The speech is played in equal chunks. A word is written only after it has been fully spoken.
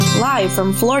Live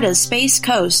from Florida's Space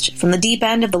Coast, from the deep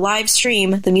end of the live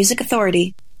stream, The Music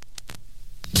Authority.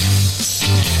 I've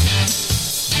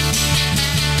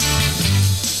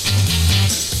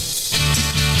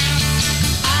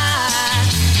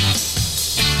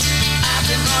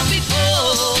been wrong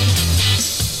before,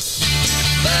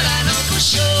 but I know for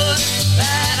sure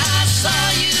that I saw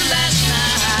you last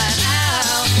night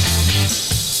out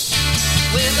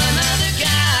with another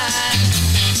guy.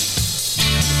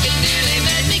 It nearly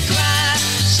made me cry,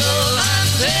 so I'm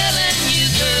telling you,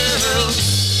 girl,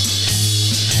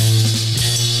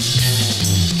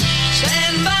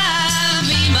 stand by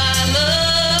me, my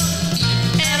love,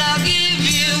 and I'll give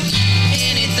you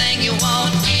anything you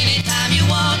want, anytime you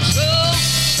want. So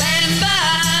stand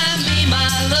by me,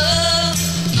 my love,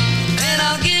 and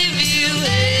I'll give you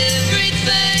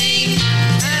everything,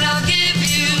 and I'll give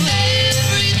you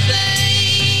everything.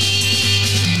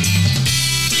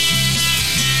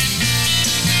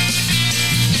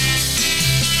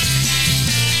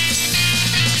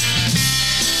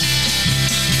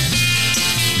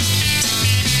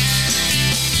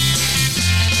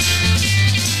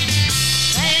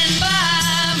 Stand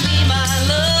by me, my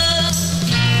love,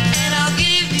 and I'll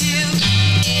give you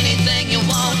anything you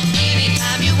want,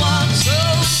 anytime you want. So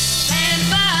stand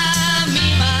by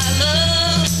me, my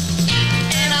love,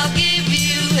 and I'll give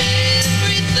you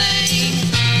everything,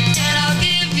 and I'll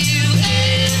give you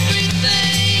everything.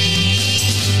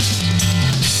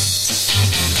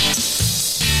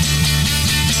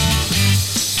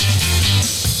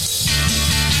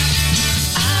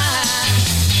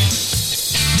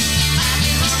 I've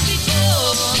been wrong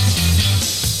before,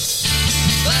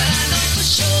 but I know for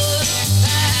sure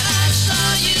that I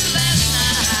saw you last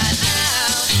night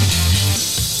out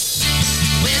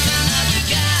with another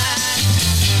guy.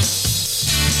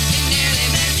 It nearly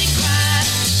made me cry,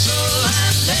 so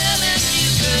I'm telling you,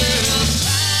 girl,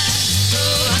 cry. So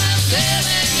I'm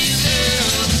telling you,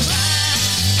 girl, cry.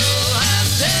 So I'm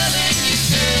telling you,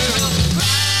 girl, cry.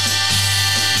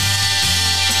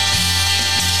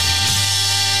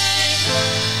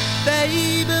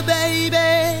 Baby,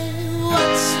 baby,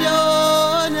 what's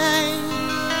your name?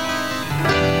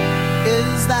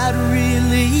 Is that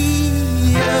really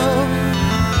you?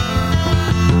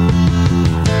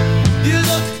 You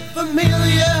look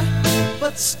familiar,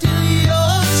 but still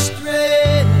you're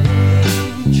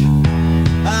strange.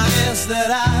 I guess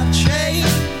that I've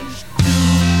changed too.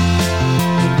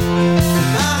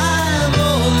 I'm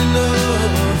old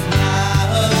enough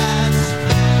now, that's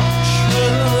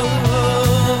true.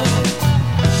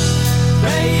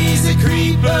 Crazy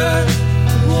creeper,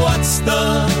 what's the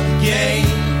game?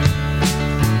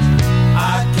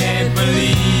 I can't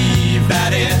believe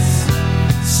that it's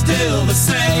still the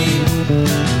same.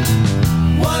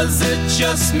 Was it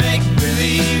just make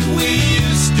believe we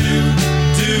used to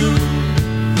do?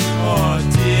 Or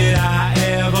did I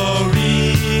ever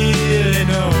really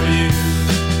know you?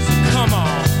 So come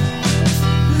on.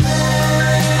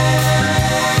 Lay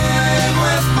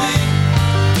with me.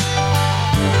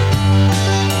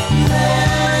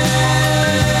 Lay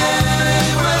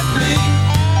with me.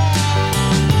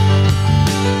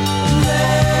 Lay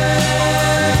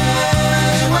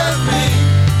with me.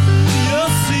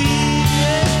 You'll see,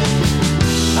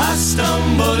 I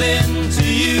stumbled into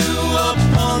you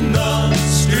upon the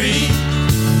street.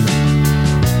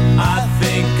 I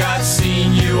think I've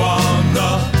seen you on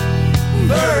the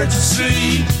verge of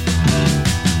sleep.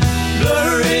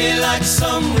 Blurry like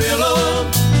some real old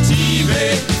TV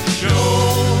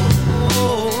show.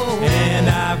 And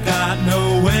I've got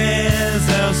nowhere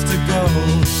else to go.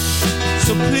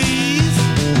 So please,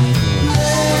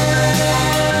 lay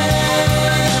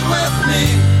with me.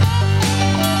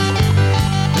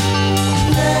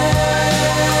 Lay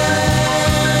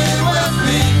with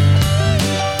me.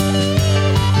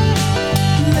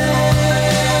 Lay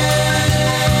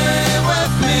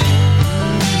with me.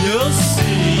 You'll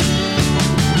see.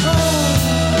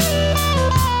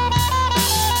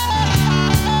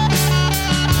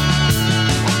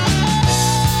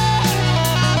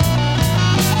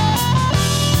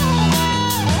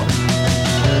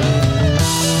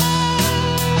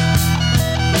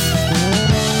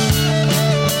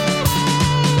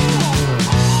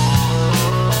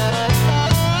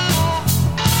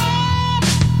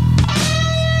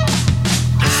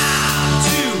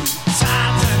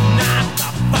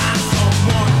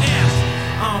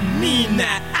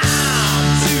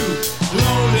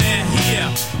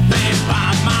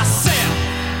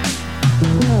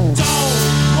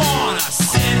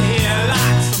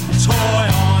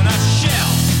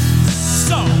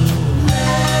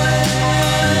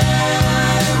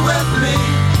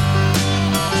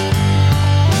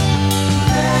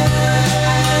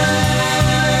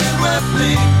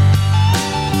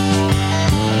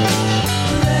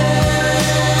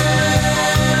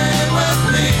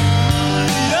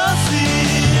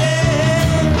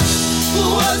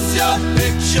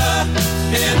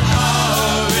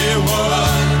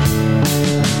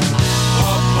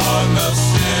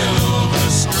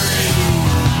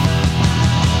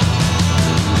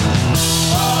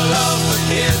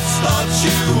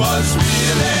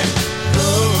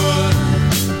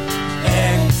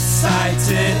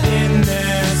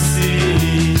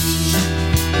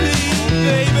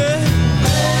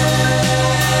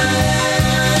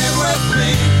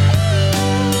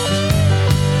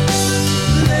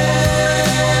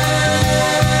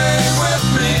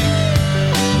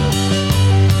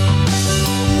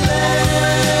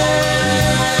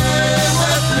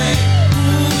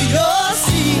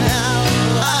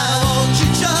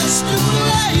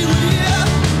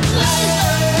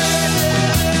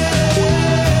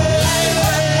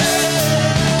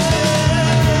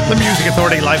 The Music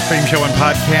Authority live stream show and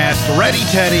podcast. Ready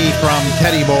Teddy from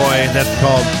Teddy Boy. That's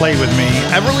called Play With Me.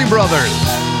 Everly Brothers.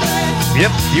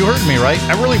 Yep, you heard me right.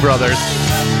 Everly Brothers.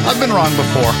 I've been wrong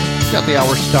before. Got the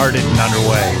hour started and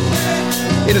underway.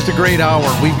 It is a great hour.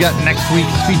 We've got next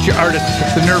week's feature artists,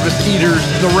 The Nervous Eaters,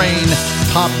 The Rain,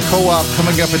 Pop Co-op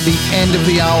coming up at the end of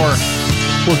the hour.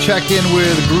 We'll check in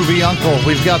with Groovy Uncle.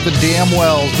 We've got the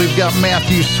Damwells. We've got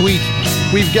Matthew Sweet.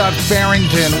 We've got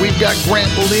Farrington. We've got Grant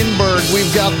Lindbergh.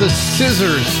 We've got the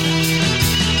Scissors.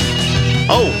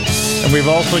 Oh, and we've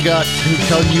also got to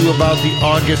tell you about the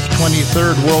August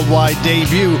 23rd worldwide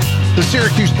debut, the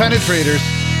Syracuse Penetrators.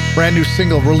 Brand new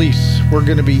single release. We're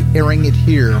going to be airing it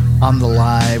here on the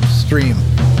live stream.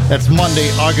 That's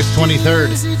Monday, August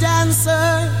 23rd.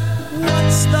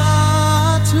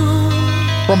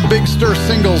 From Big Stir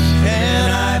Singles, Can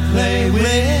I play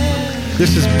with?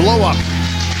 this is Blow Up,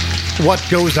 What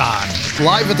Goes On,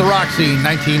 live at the Roxy,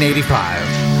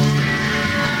 1985.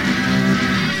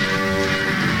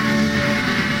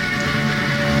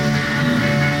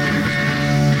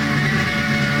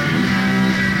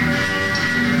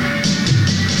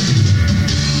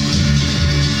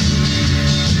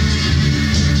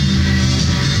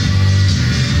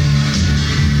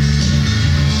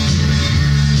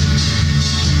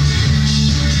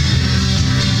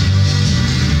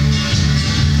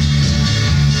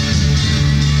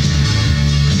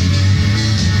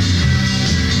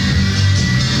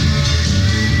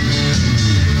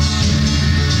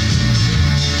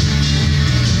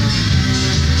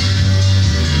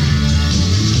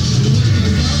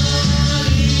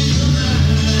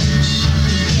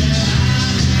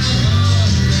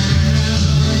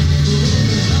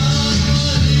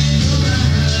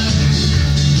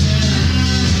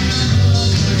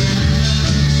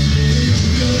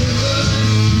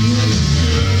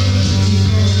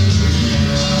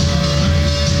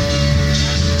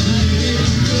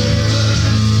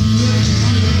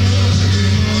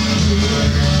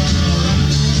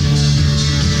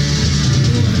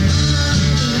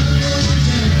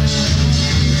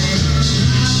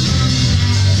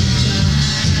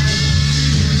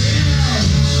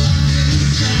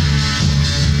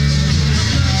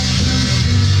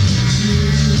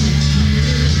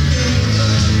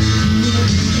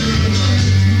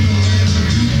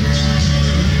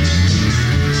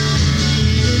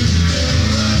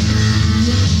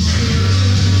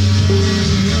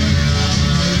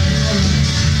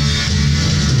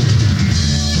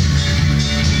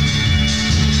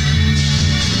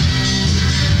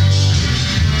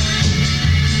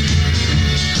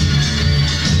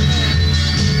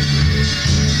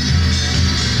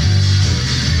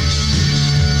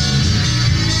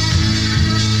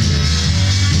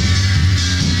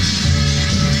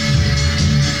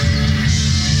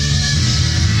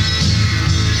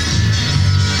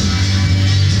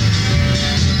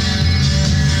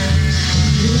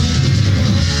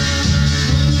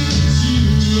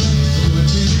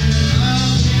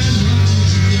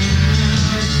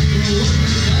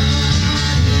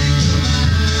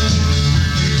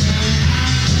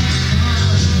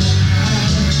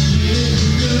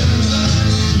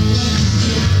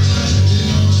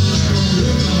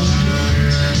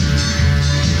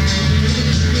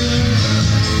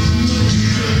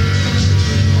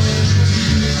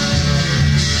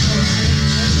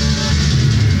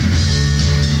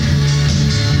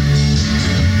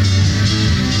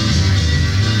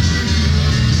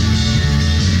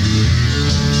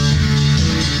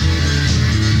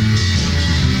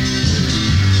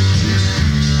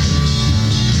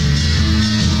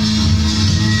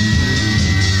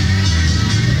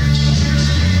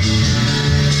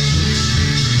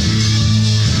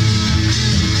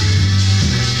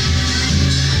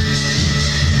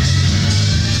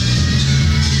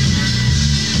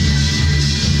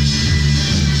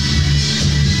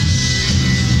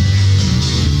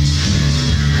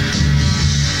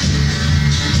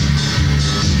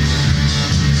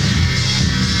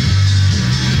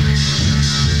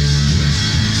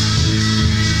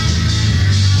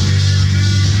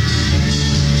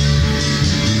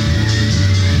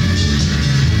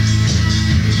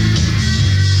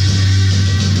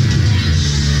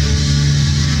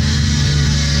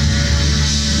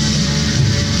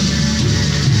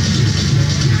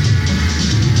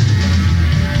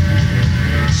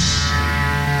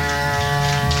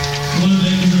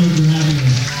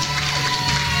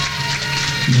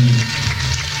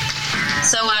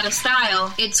 So out of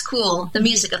style, it's cool. The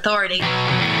Music Authority.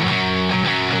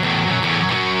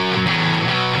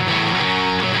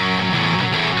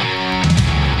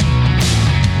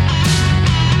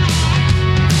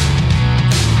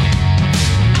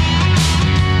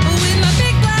 With my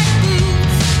big black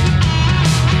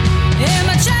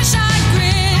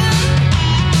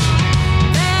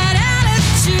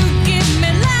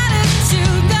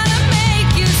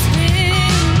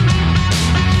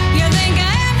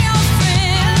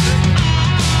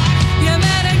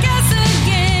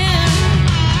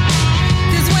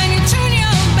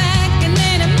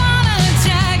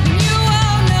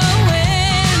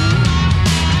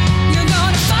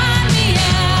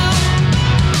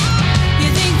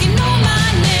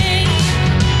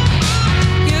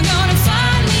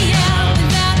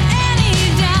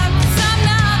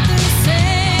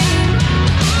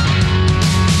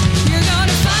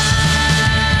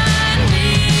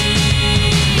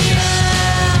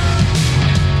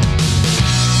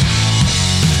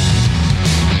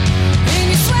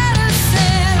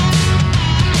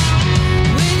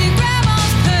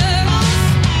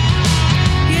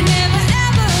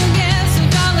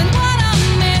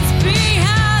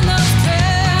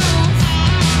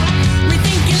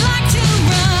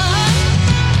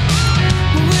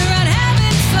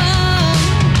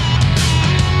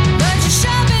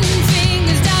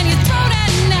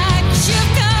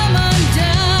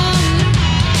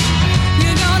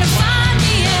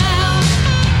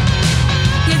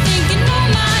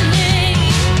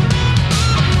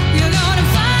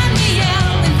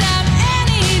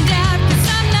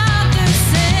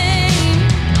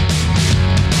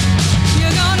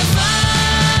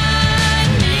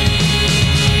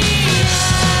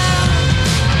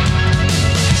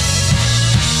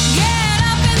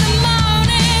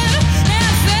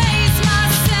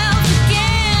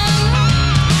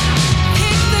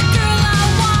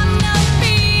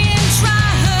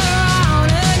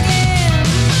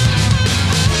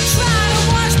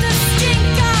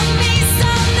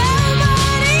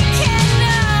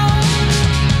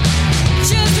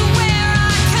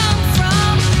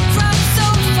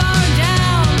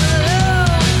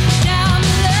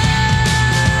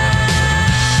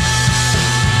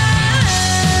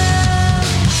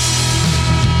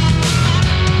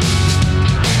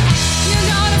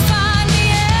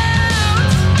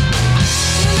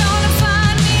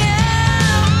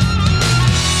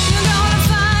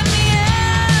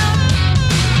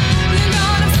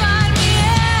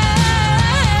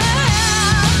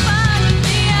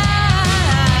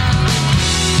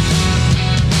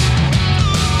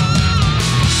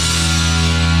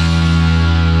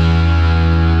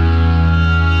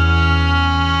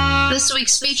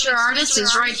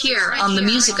artists right here on the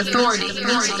Music Authority.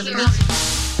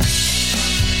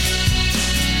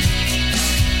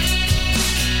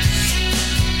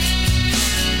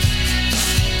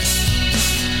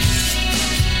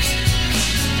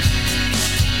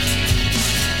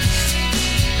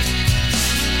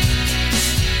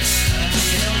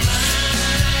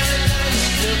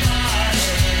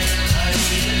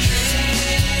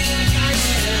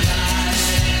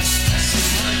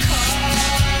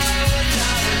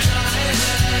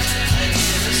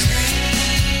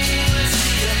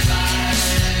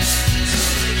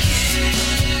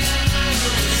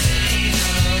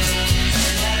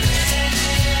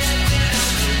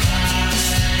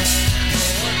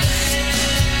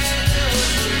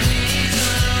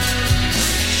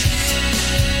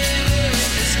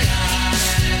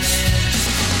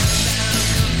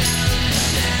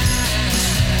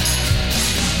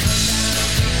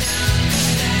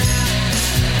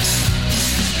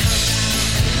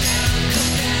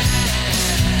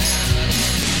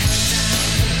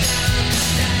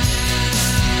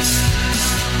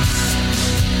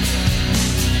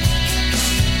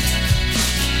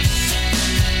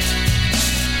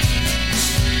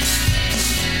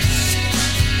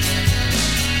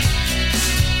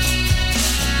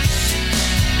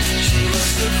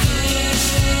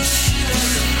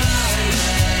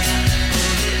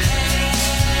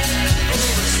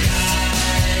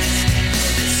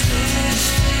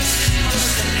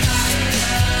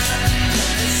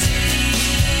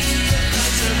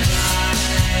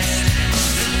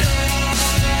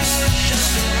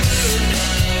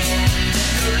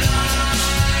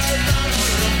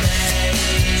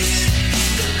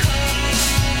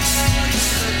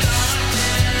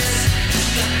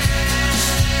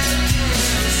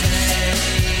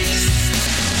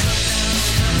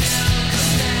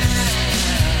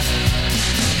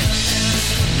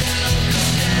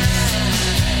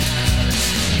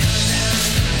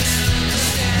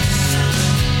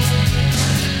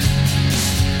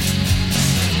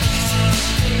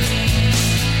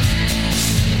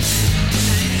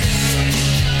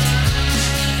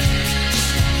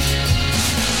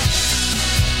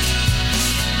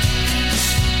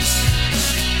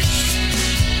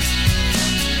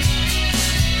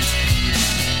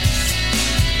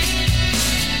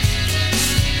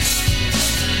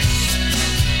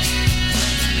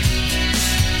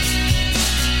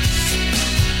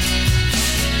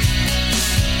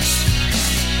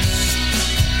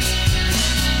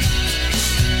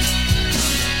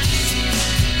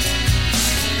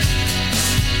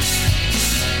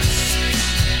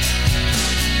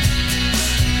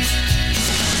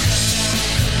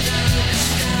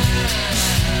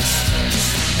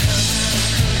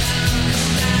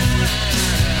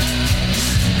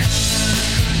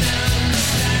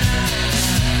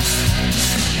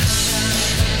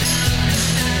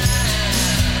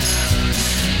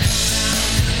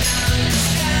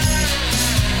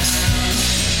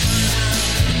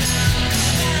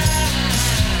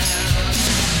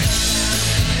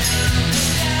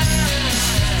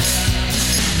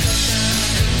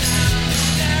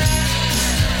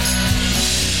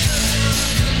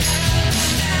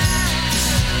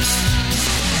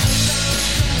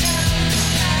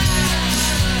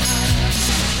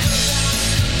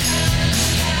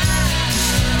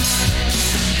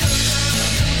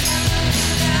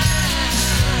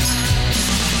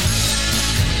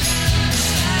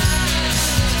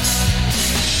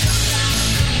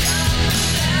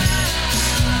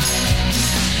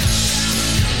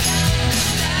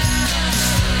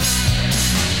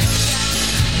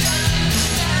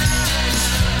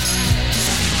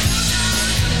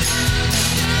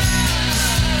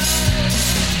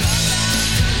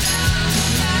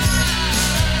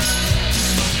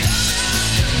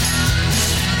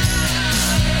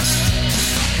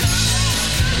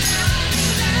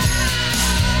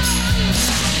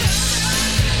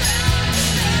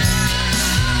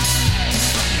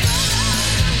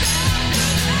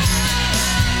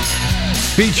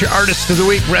 Feature Artist of the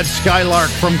Week, Red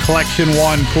Skylark from Collection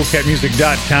 1,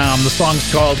 CoolCatMusic.com. The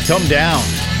song's called Come Down.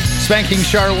 Spanking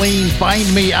Charlene,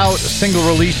 Find Me Out, a single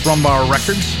release from Bar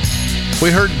Records. We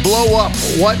heard Blow Up,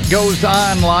 What Goes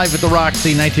On, live at the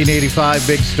Roxy, 1985,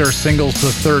 Big Stir Singles to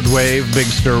Third Wave, Big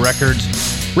Stir Records.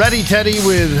 Ready Teddy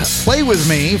with Play With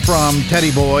Me from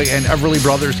Teddy Boy and Everly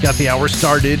Brothers got the hour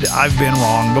started. I've been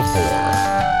wrong before.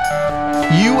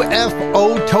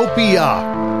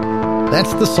 UFO-topia.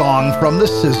 That's the song from The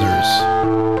Scissors,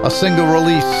 a single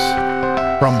release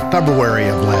from February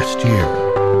of last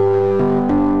year.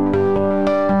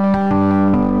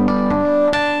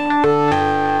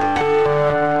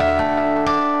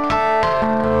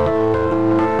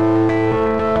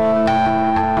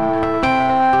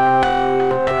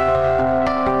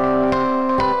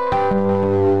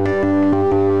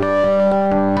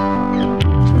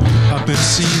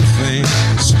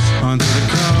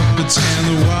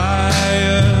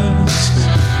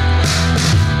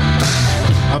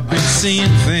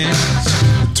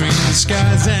 between the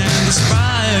skies and the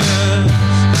spires.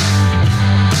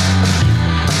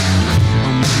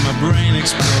 And when my brain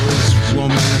explodes, want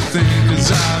me to think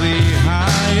 'cause I'll be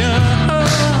higher.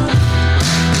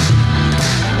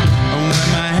 And when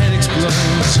my head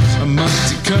explodes, a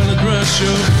multicolored rush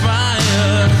of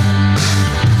fire.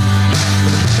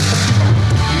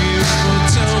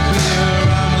 Utopia,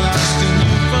 I'm lost in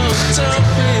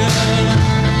Utopia.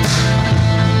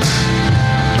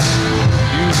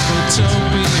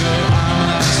 Utopia, I'm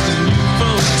lost in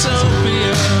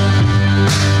Utopia.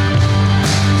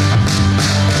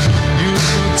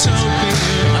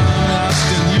 Utopia, I'm lost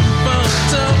in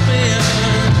Utopia.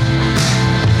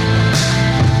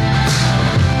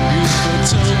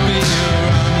 Utopia,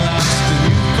 I'm lost in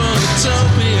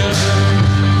Utopia.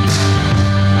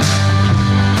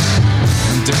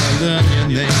 And if I learn your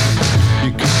name,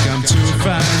 you could come to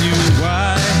find you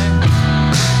why.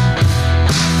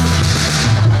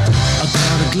 I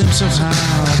got a glimpse of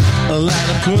how a light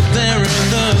I put there in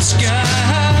the sky.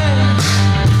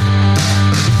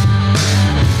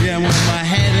 Yeah, when my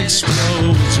head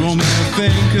explodes, want me to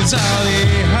think 'cause I'll be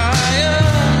higher.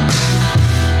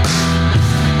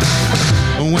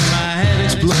 And when my head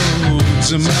explodes,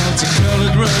 a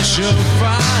multicolored rush of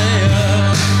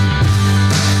fire.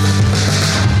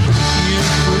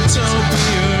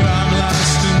 Utopia, I'm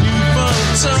lost in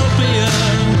Utopia.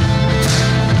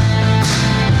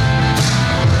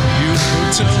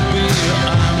 Utopia,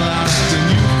 I'm lost in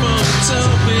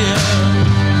Utopia.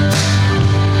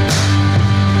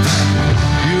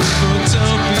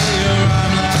 Utopia,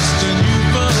 I'm lost in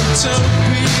Utopia.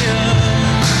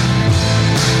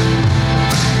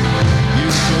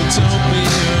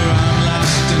 Utopia, I'm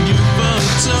lost in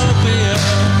Utopia.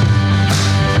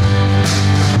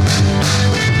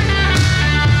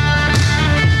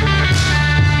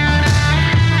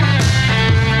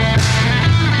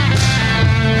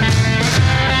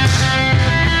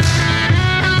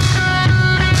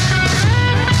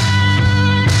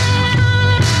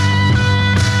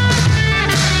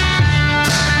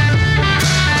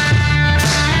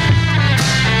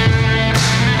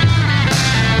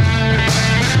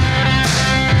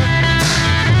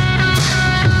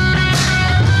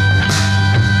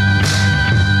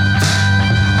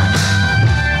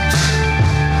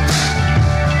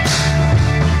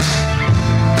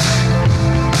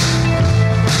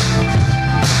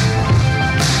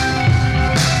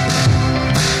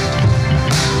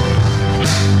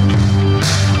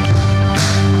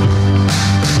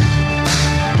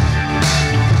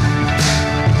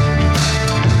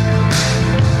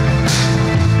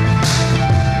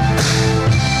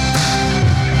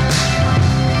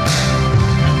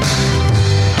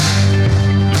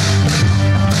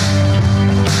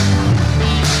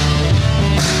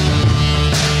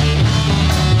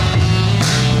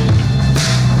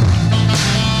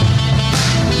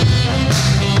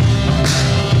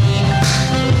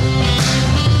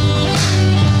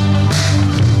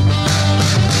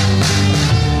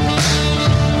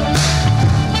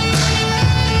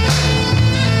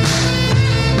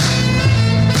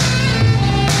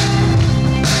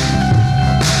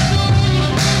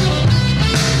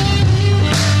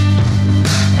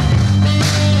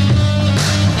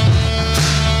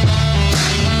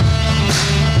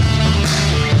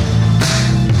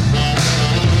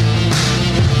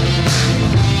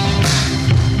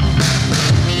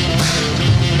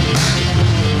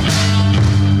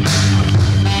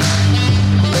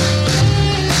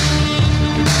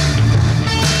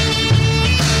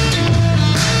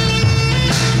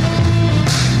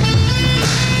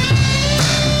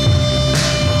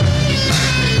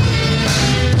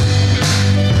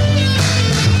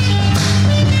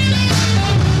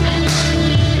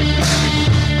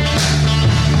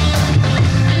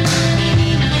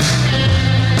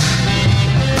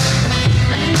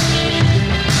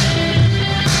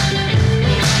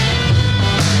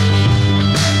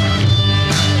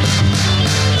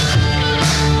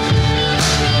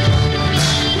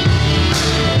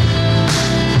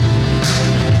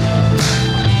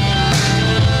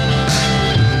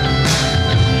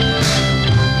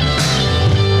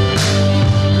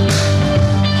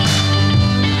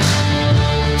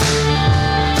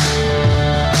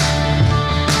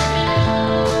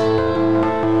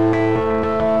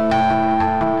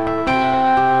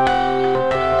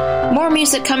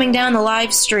 music coming down the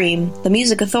live stream, The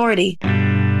Music Authority.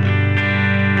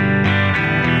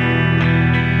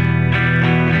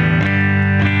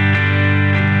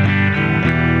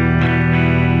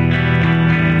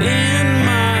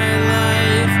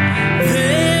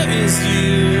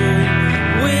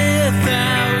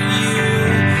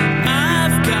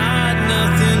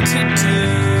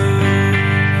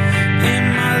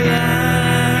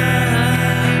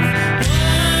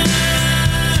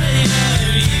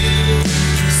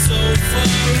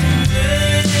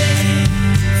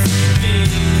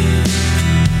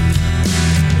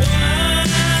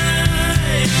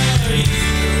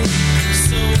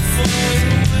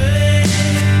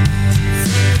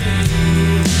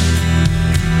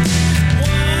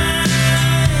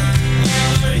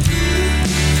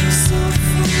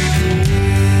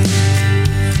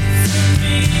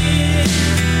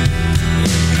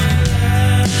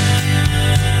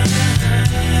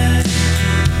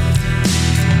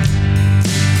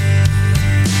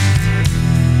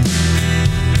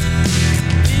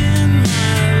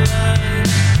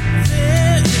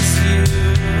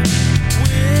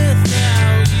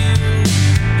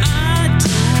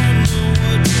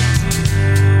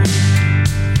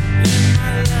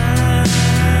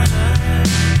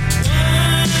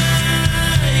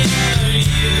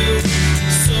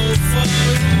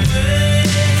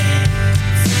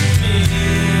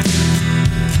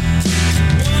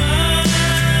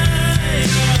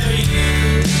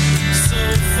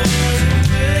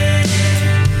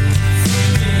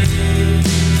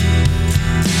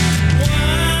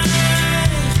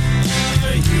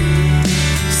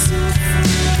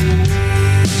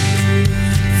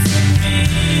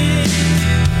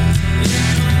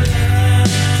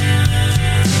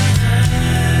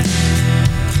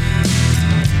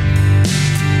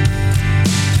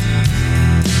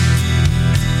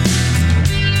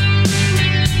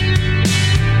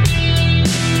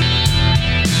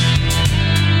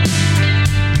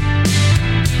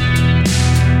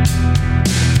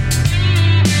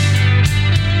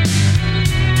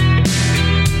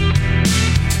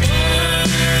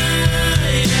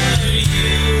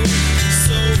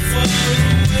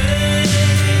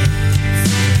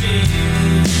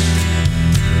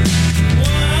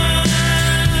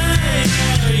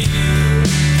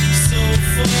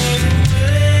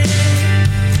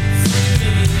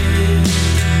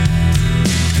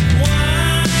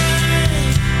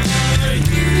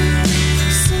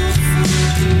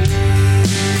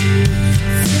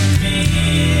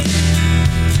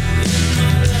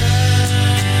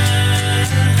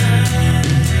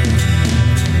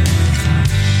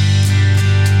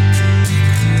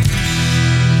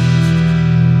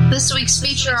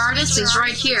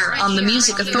 on the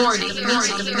Music Authority.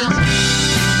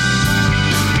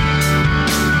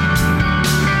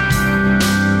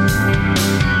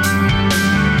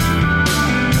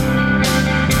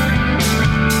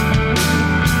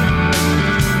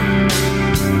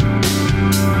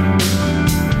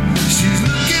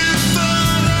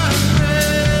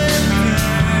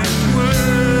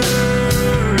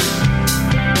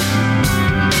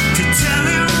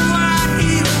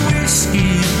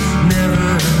 Never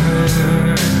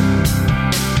heard.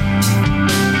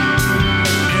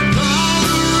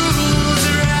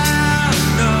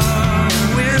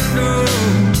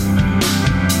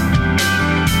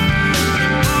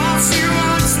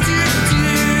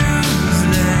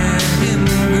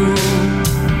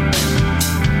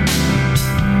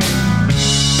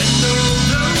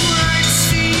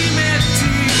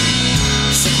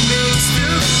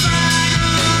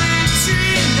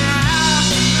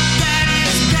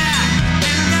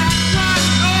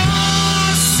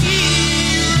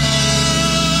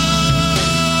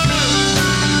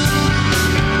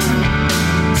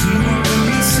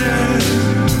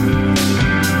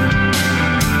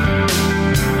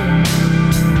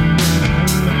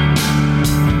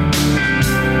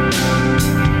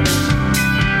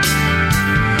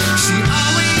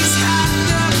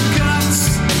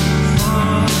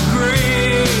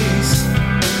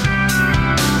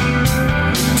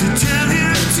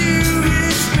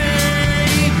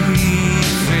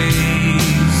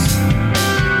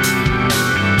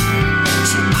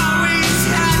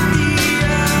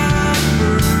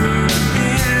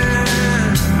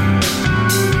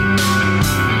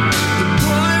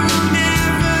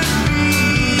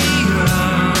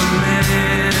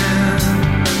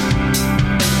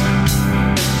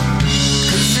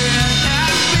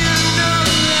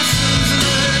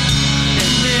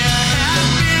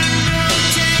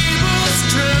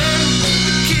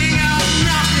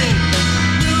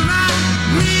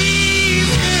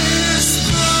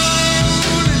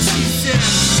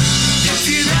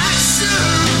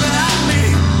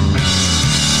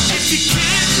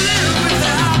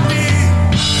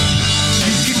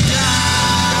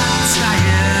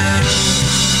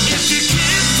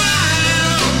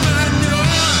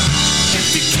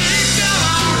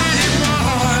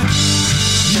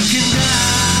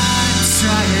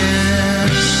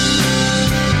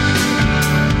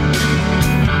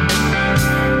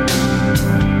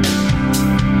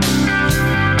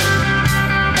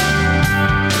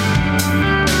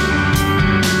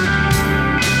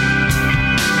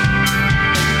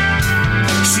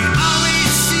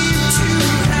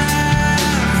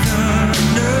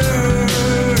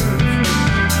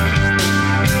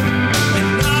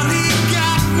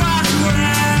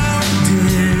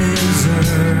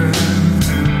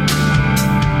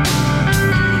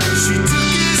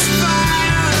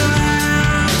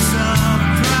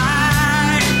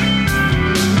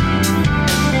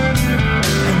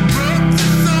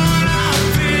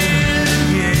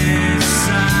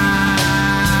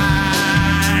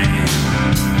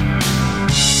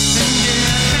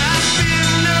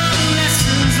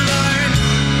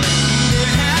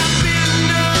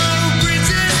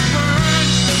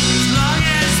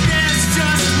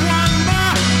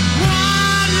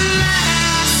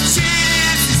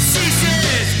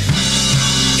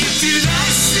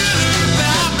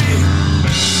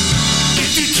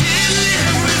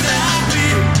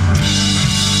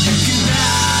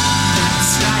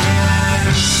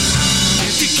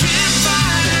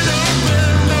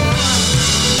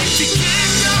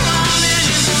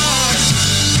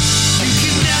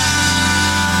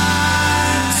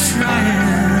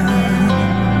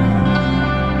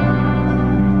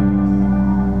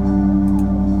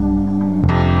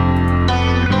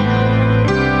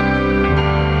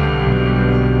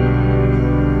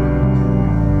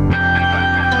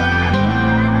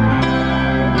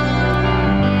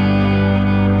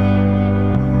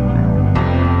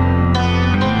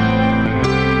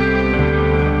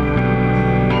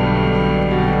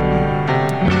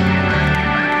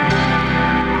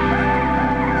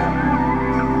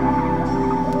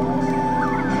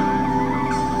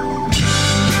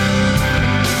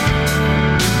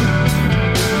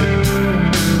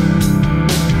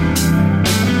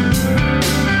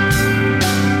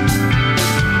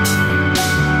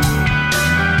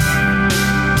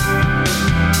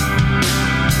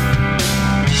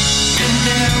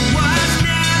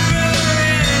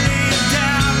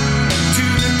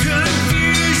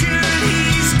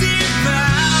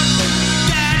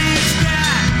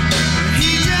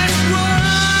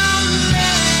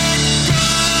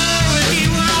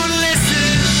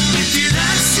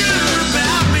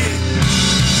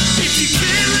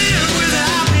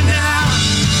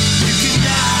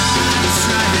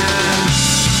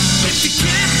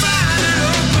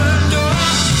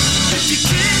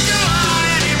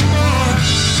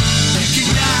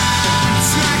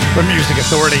 The Music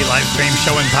Authority live stream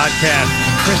show and podcast.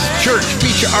 Chris Church,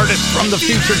 feature artist from the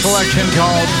Future collection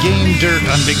called Game Dirt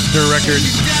on Big Stir Records.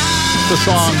 The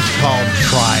song's called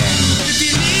Trying.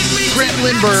 Grant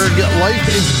Lindberg, Life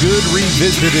is Good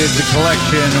Revisited, the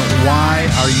collection Why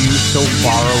Are You So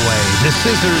Far Away? The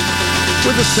Scissors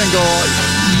with the single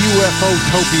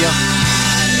UFOtopia.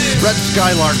 Red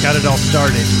Skylark got it all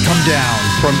started. Come Down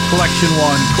from Collection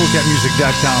 1,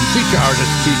 CoolCatMusic.com. Feature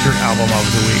artist, featured album of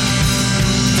the week.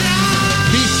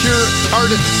 Feature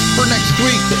artists for next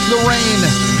week, The Rain,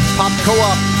 Pop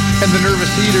Co-op, and The Nervous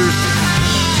Eaters.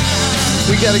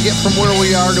 We got to get from where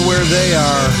we are to where they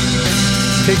are,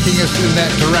 taking us in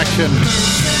that direction.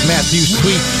 Matthew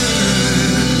Sweet,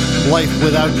 Life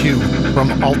Without You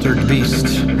from Altered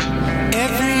Beast.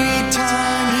 Every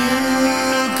time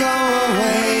you go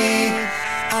away,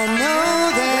 I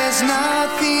know there's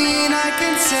nothing I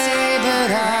can say,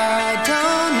 but I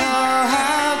don't know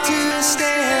how to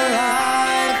stay alive.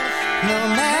 No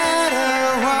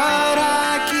matter what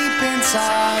I keep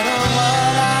inside or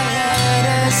what I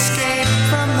let escape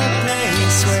from the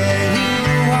place where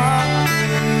you walked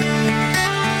through.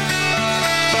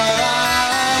 But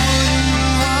I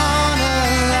wouldn't want a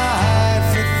life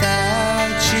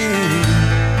without you.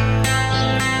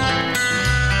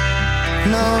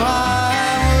 No, I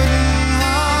wouldn't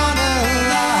want a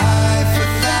life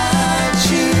without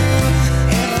you.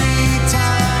 Every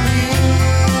time you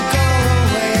go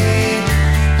away,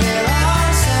 there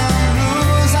are some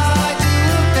rules I do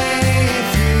obey. If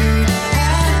you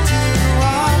had to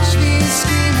watch me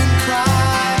scream and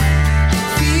cry,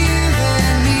 feel the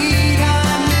need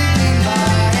I'm living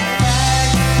by, a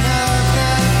fact of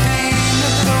the pain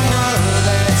that the world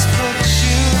has put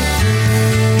you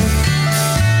through.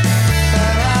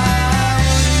 But I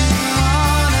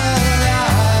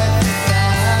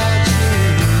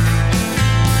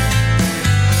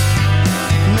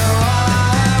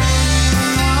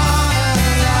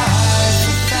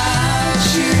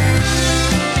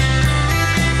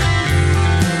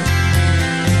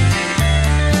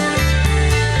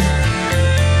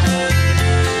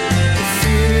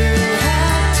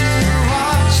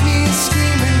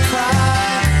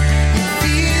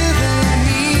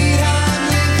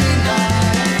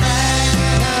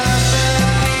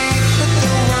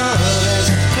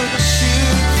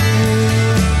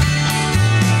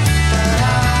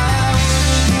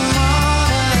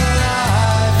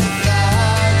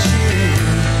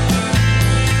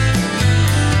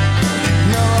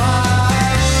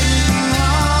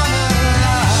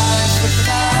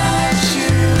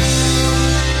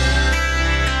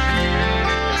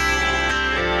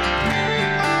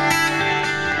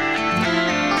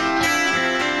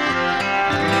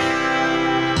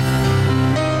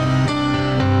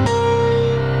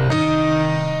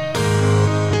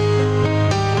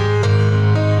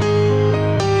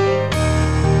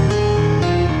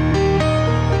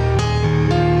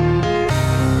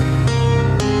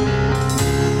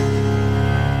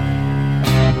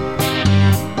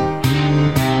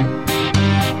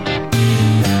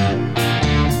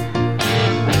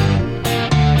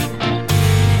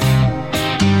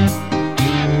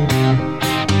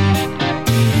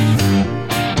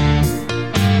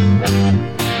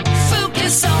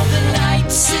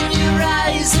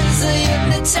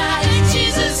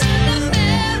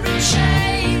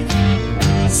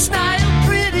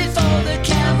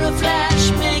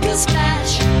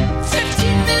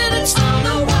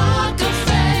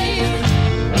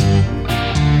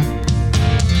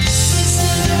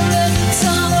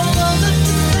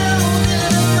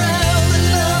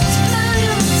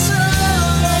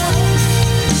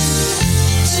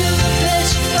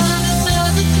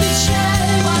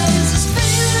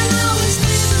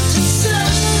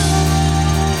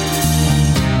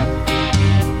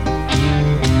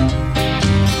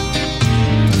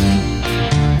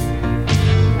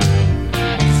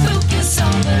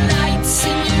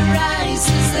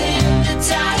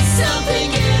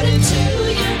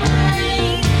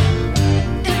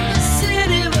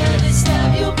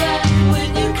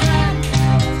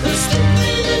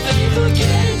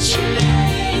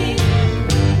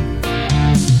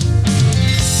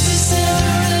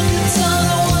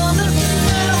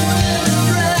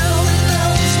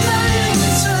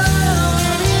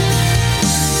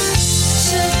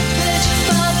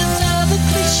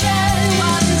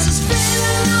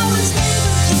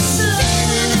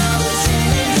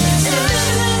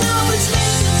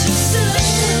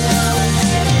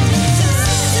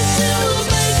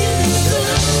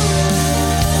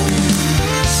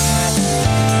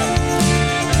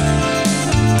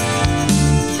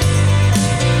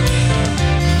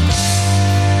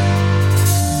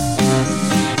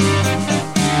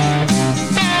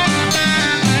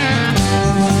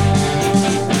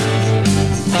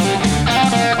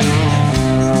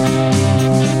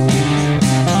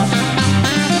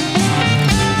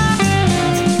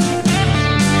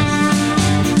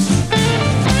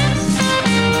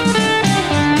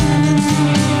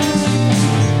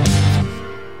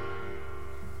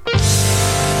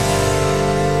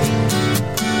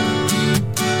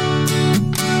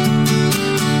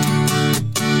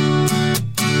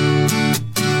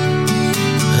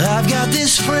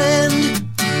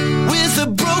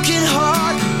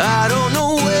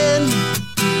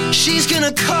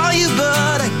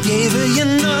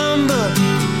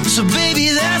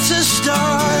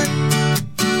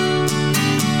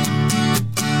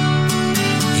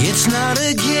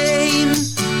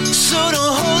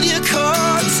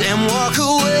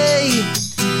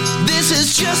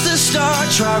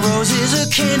start, try roses or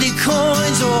candy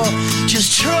coins, or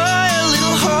just try a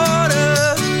little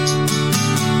harder.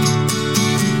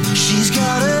 She's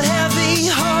got a heavy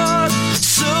heart,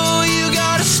 so you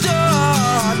gotta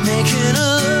start making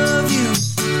her love you.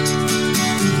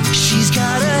 She's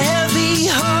got a heavy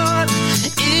heart,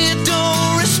 it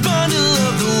don't respond to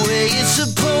love the way it's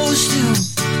supposed to.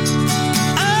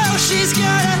 Oh, she's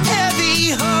got a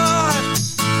heavy heart,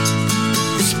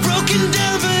 it's broken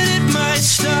down but it might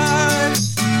start.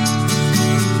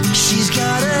 She's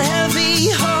got a heavy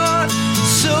heart,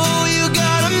 so you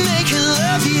gotta make her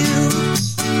love you.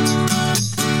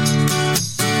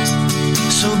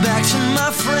 So back to my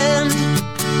friend,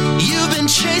 you've been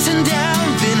chasing down,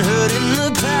 been hurt in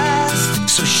the past,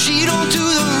 so she don't do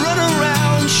the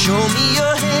runaround. Show me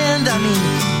your hand, I mean,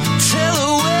 tell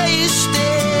her where you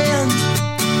stand.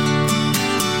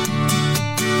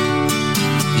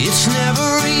 It's never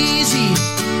easy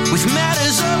with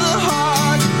matters of the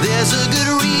heart. There's a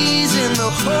good reason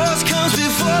the horse comes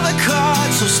before the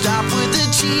cart. So stop with the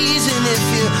teasing if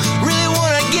you really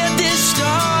wanna get this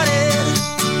started.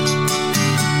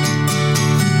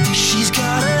 She's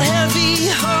got a heavy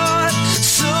heart,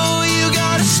 so you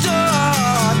gotta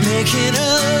start making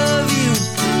her love you.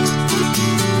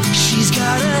 She's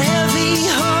got a heavy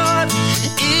heart,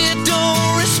 it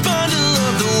don't respond to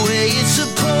love the way it's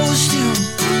supposed to.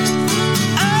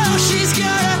 Oh, she's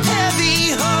got a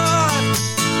heavy heart,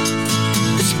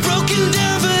 it's broken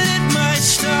down but it might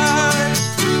start.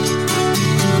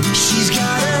 She's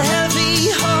got a heavy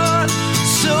heart,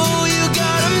 so you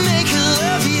gotta make her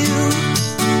love you.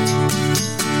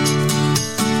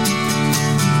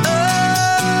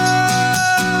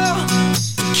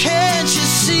 Can't you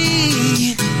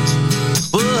see?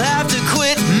 We'll have to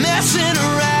quit messing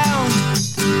around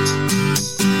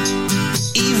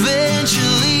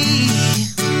eventually.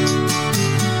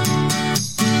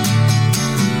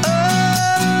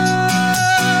 Oh,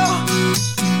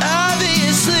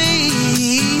 obviously,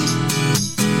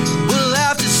 we'll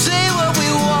have to say what we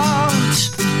want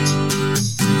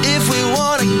if we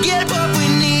want to get what we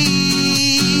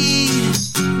need.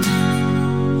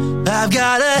 I've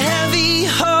got a heavy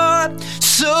heart,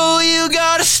 so you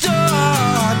gotta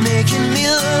start making me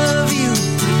love you.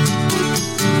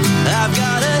 I've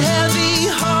got a heavy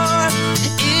heart,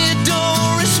 it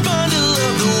don't respond to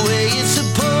love the way it's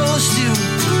supposed to.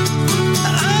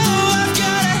 Oh, I've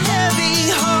got a heavy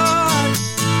heart,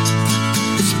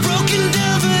 it's broken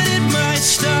down but it might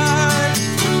start.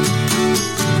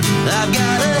 I've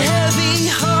got a heavy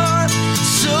heart,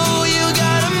 so you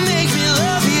gotta make me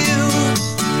love you.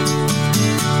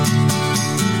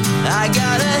 I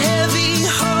got a heavy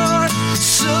heart,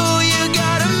 so you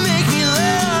gotta make me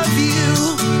love you.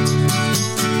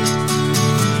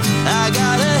 I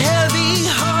got a heavy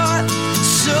heart,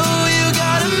 so you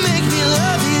gotta make me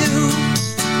love you.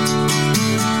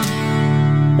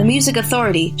 The Music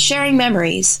Authority, sharing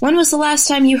memories. When was the last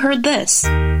time you heard this? Do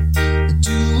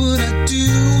what I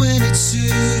do when it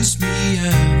suits me.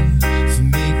 I'm for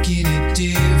making it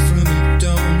different, but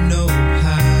don't know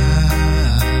how.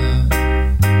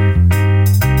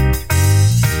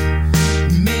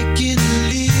 Making a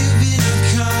living, I've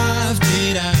carved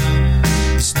it out.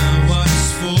 It's not what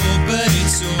it's for, but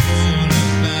it's all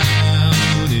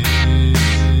about it.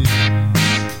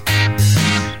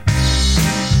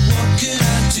 What can I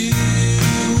do?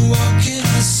 What can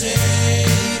I say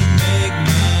to make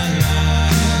my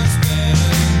life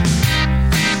better?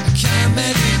 I can't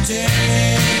make the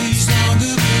days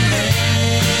longer, but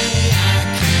hey, I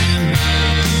can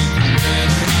make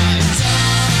better. My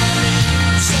darling,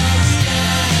 so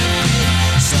happy,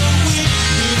 so weak,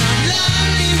 but I'm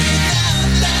lonely without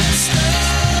that stuff.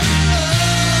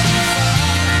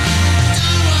 I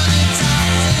don't wanna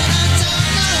die, and I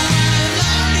don't know why I'm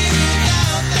lonely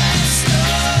without that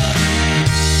stuff.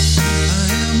 I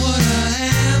am what I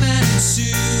am and it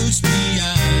suits me.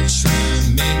 I try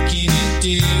making it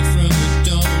different but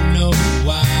don't know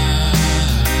why.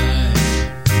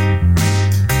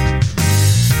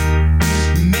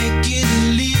 Making a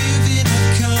living, I've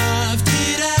carved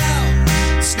it out.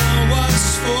 It's not what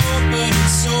it's for, but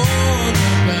it's all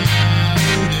about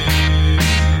it.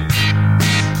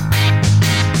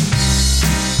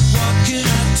 What can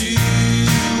I do?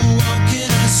 What can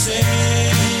I say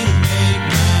to make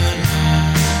my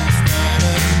life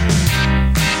better?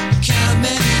 Can't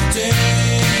make the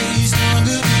days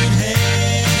longer, but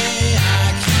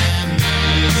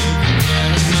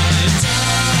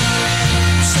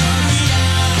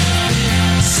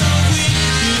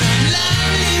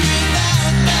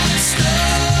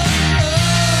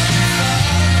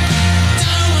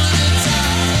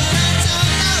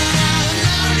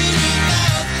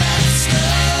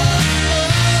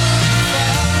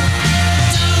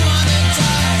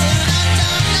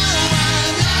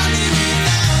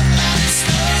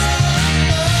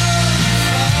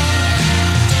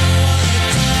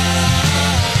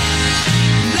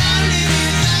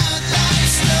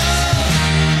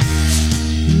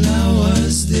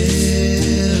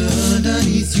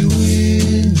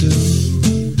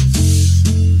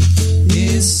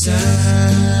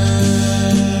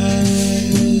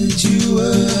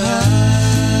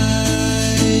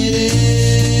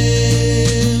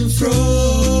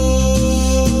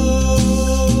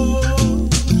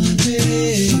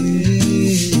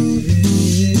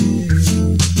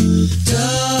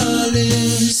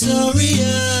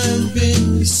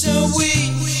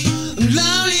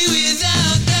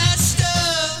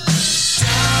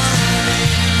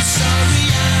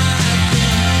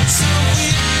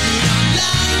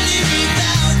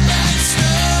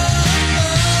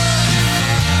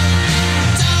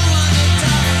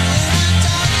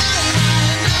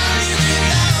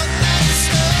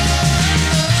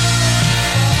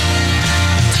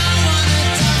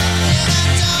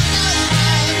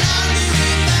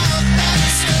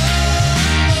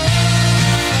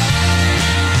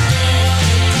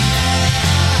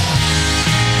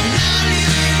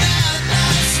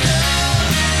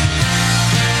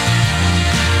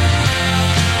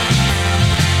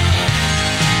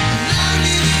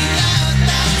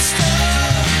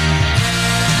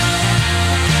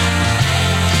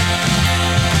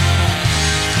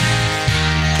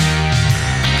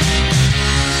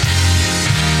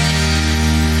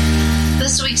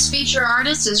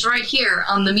artist is right here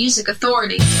on the Music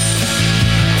Authority.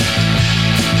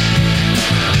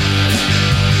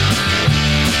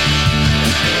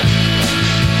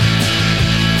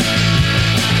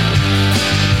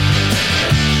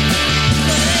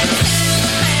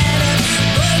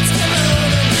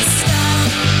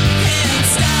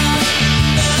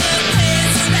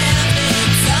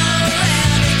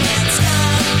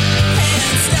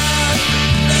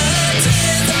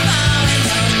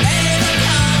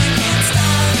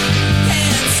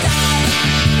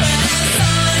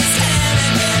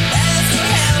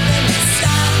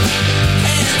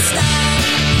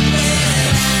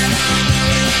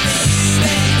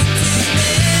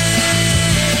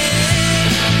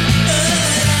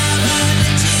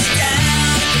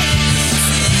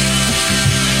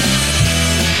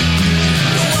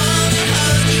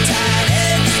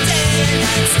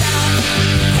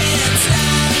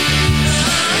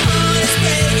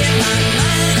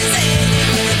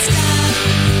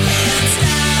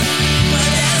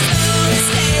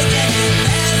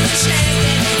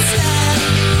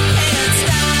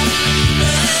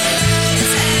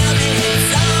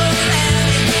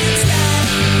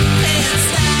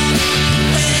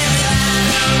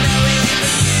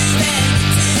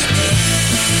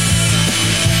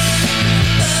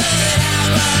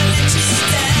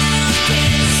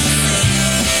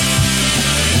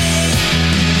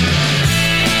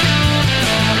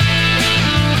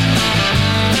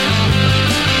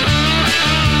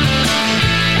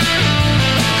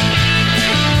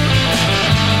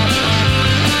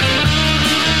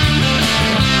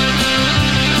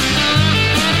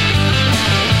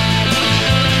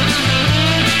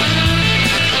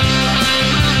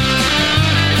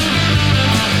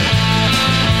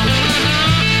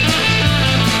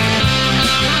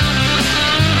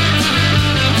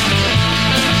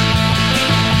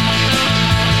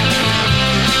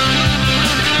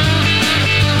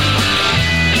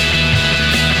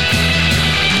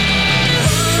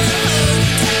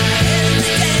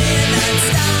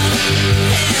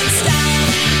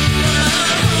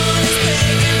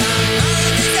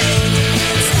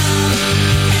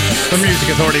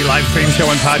 Authority live stream show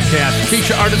and podcast.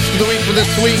 Feature artist of the week for this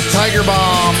week, Tiger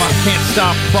Bomb. Can't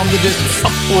Stop from the disc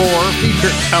Uproar feature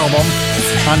album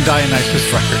on Dionysus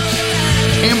Records.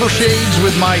 Amber Shades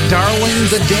with My Darling,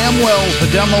 The Damnwells, the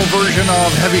demo version of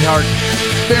Heavy Heart.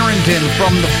 Farrington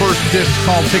from the first disc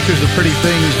called Pictures of Pretty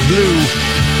Things, Blue.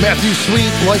 Matthew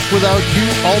Sweet, Life Without You,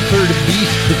 Altered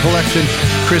Beast, the collection.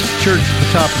 Chris Church, the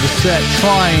top of the set.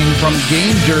 Trying from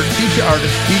Game Dirt, feature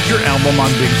artist, feature album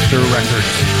on Big Stir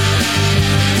Records.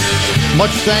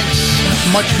 Much thanks,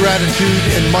 much gratitude,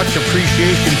 and much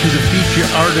appreciation to the feature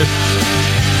artists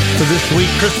for this week.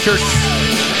 Chris Church,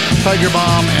 Tiger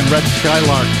Bomb, and Red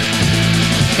Skylark.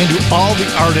 And to all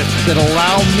the artists that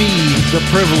allow me the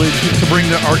privilege to bring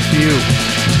their art to you.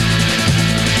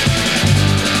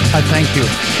 I thank you.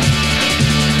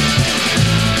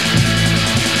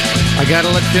 I gotta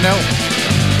let you know.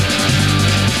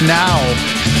 Now,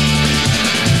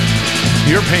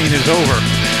 your pain is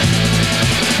over.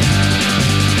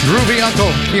 Groovy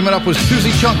Uncle teaming up with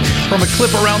Susie Chunk from A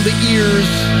Clip Around the Ears,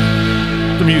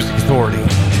 the Music Authority.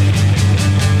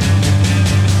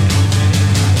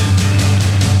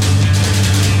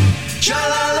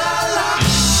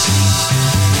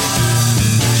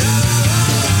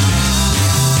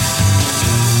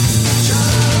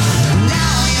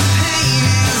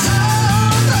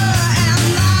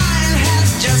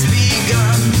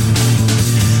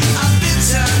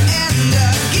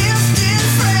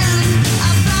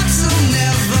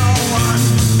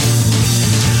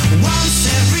 Once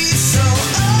every so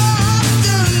often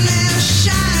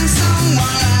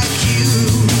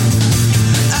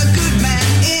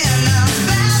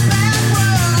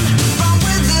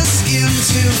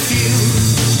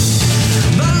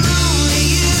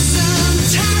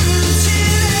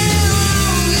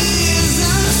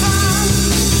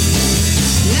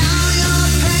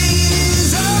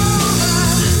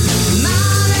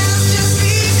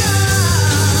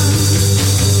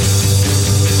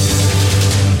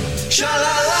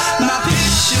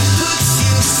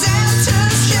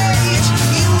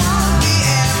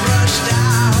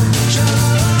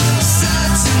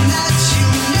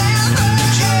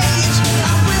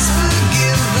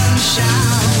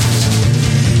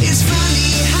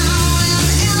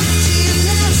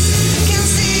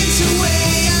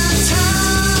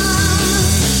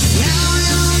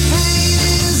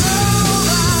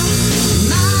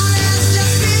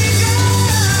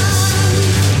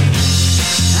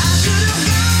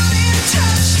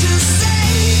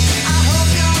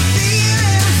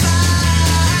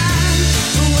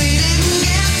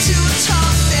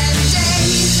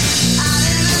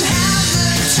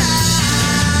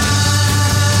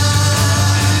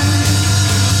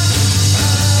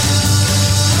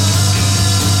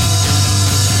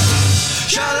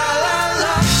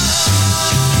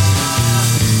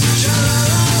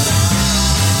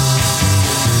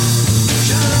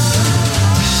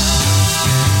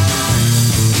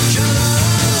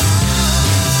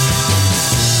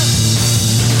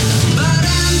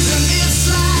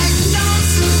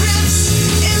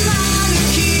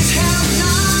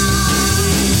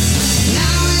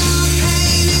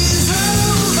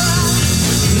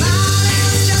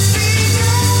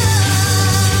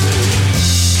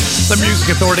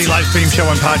Music Authority live stream show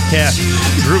and podcast.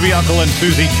 Groovy Uncle and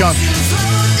Susie Chunk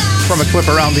from a clip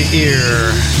around the ear.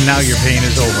 Now your pain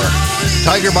is over.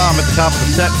 Tiger Bomb at the top of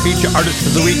the set. Feature artist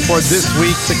of the week for this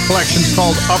week. The collection's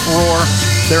called Uproar.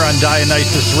 They're on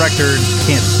Dionysus Records.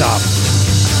 Can't Stop.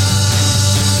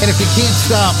 And if you can't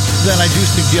stop, then I do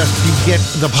suggest you get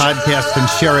the podcast and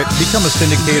share it. Become a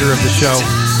syndicator of the show.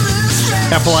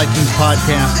 Apple iTunes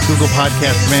Podcast, Google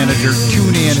Podcast Manager,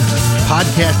 TuneIn,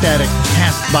 Podcast Addict,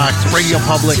 CastBox, Radio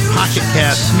Public, Pocket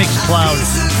Cast, Mixcloud,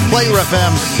 Player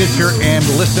FM, Stitcher, and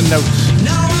Listen Notes.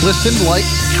 Listen, like,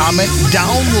 comment,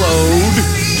 download,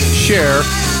 share,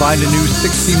 find a new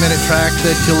 60-minute track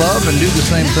that you love, and do the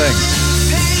same thing.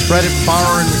 Spread it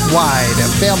far and wide.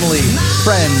 Family,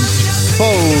 friends,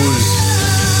 foes,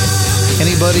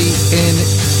 anybody and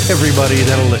everybody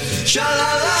that'll listen.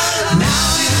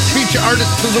 Feature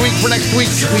artists of the week for next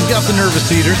week. We've got the Nervous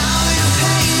Eaters.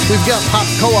 We've got Pop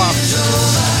Co-op.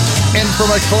 And from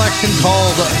a collection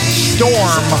called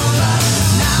Storm,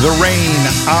 The Rain,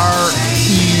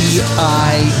 R-E-I-G-N.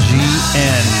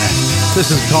 This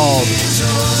is called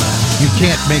You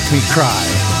Can't Make Me Cry.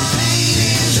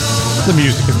 The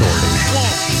Music Authority.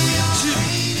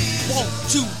 1,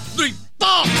 2, 3,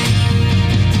 4.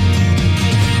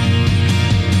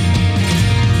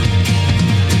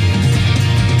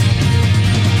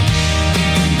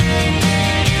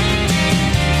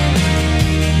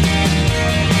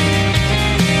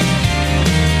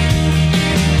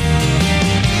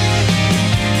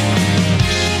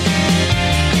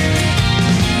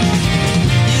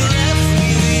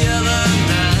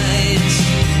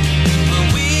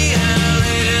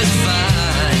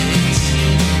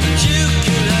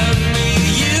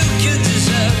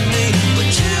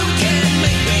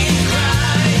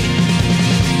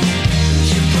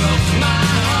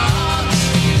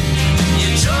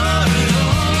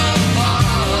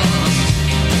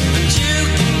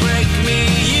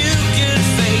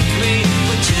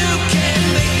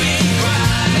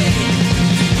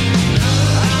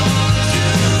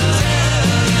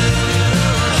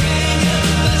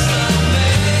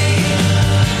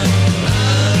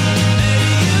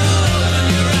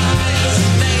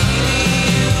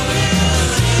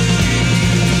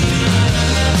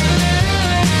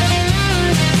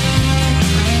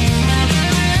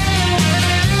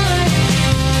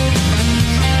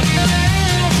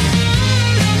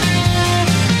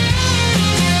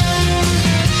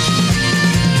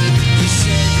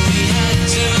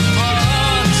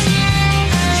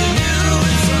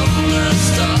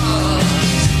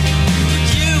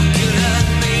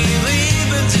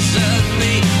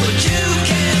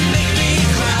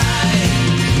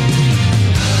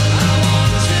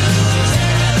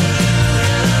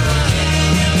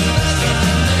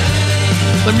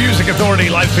 The Music Authority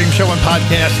live stream show and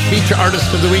podcast. Feature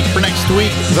artist of the week for next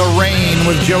week, The Rain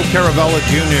with Joe Caravella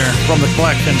Jr. from the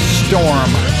collection Storm.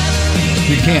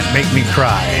 You Can't Make Me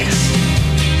Cry.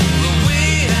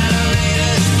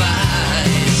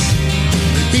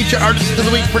 Feature artist of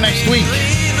the week for next week,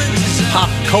 Pop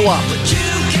Co-op.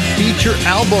 Feature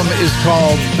album is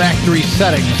called Factory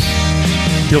Settings.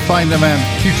 You'll find them on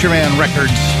Future Man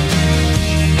Records.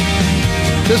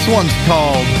 This one's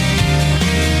called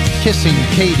Kissing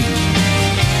Katie.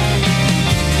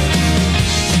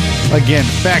 Again,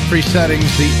 Factory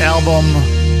Settings, the album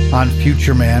on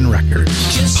Future Man Records.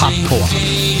 Pop Co-op.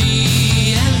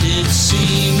 And it's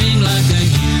seeming like a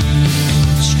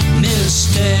huge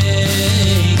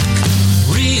mistake.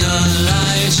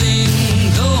 Realizing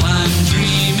though I'm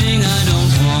dreaming, I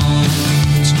don't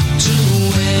want to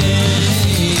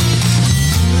wait.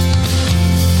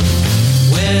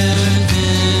 Where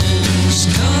did this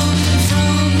come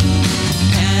from?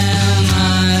 Am I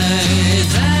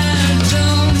that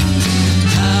dumb?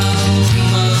 How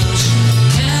much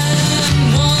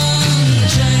can one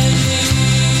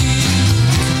take?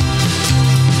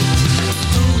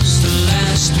 Who's the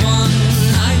last one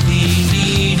I'd be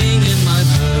needing in my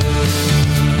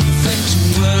perfect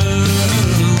world?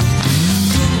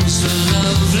 Who's the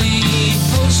lovely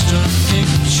poster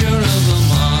picture of a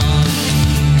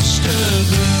monster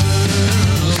girl?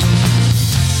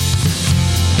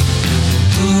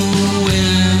 Who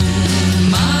in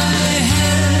my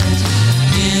head,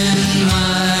 in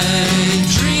my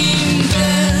dream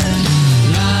bed,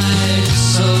 lies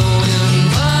so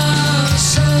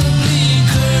impossibly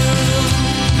curled?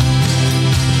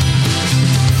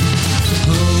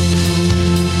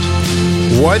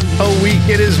 What a week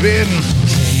it has been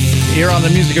here on the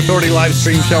Music Authority live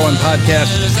stream show and podcast.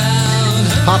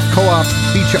 Pop Co-op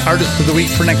feature artist of the week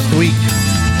for next week.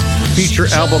 Feature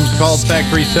albums called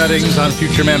Factory Settings on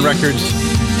Future Man Records.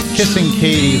 Kissing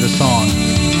Katie, the song.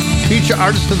 Feature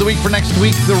Artist of the Week for next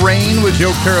week, The Rain with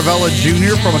Joe Caravella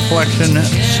Jr. from a collection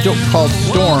called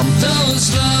Storm.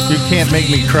 You Can't Make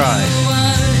Me Cry.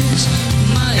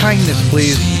 Kindness,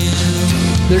 please.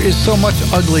 There is so much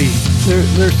ugly.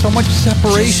 There's so much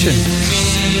separation.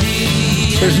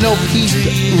 There's no peace,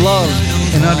 love,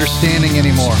 and understanding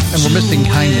anymore, and we're missing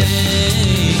kindness.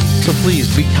 So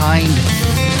please, be kind.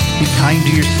 Be kind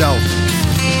to yourself.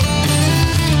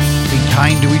 Be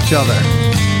kind to each other.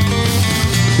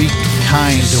 Be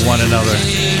kind to one another.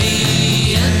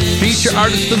 Feature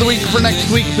Artist of the Week for next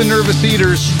week, The Nervous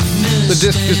Eaters. The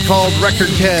disc is called Record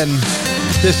 10.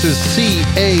 This is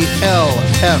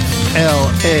CALFLA.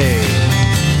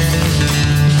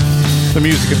 The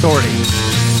Music Authority.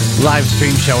 Live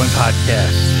stream show and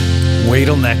podcast. Wait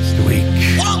till next week.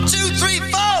 1, 2, 3,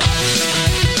 4.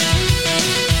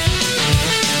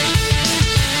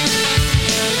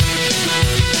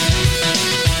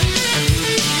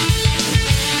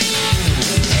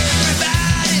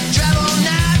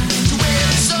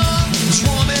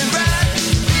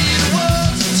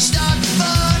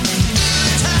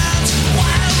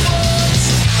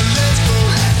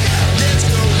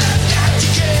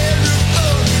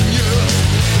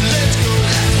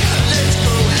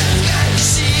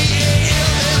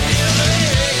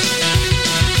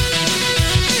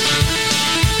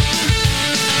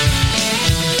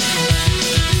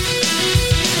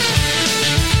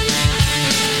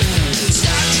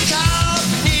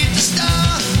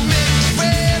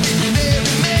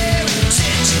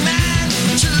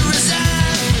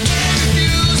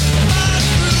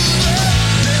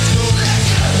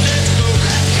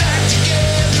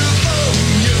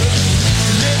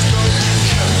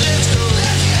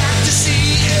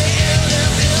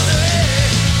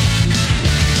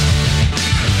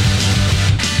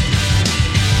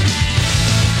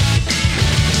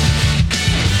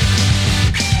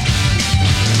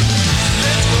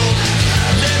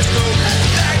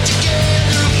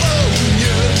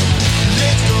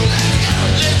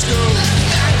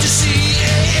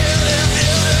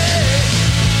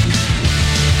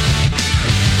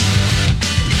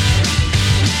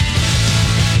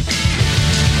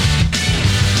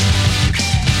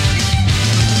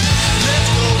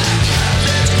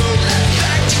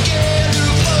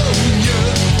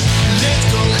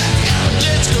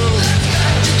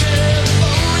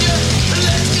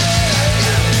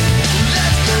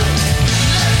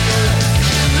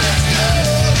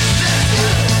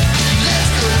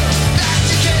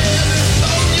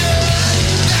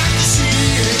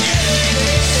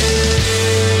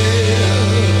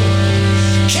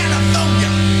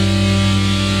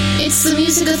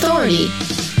 Authority.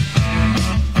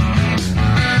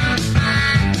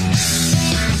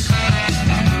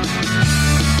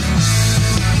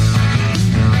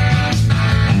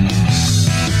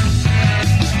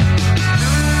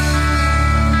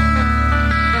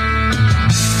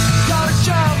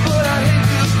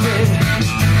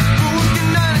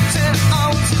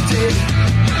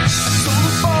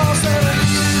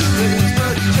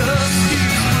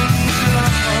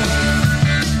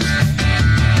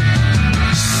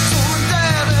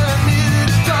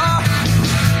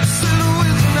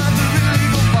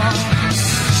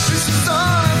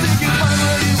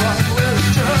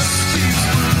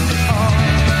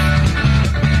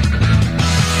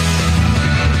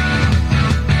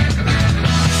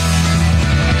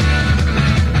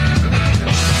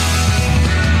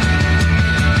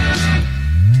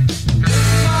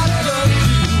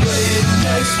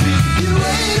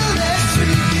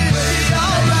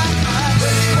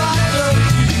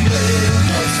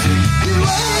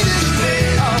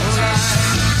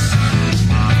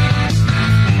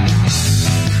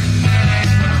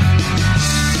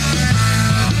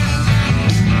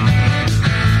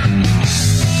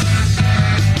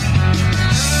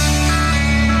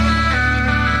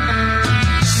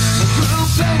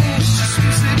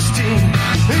 Sweet 16.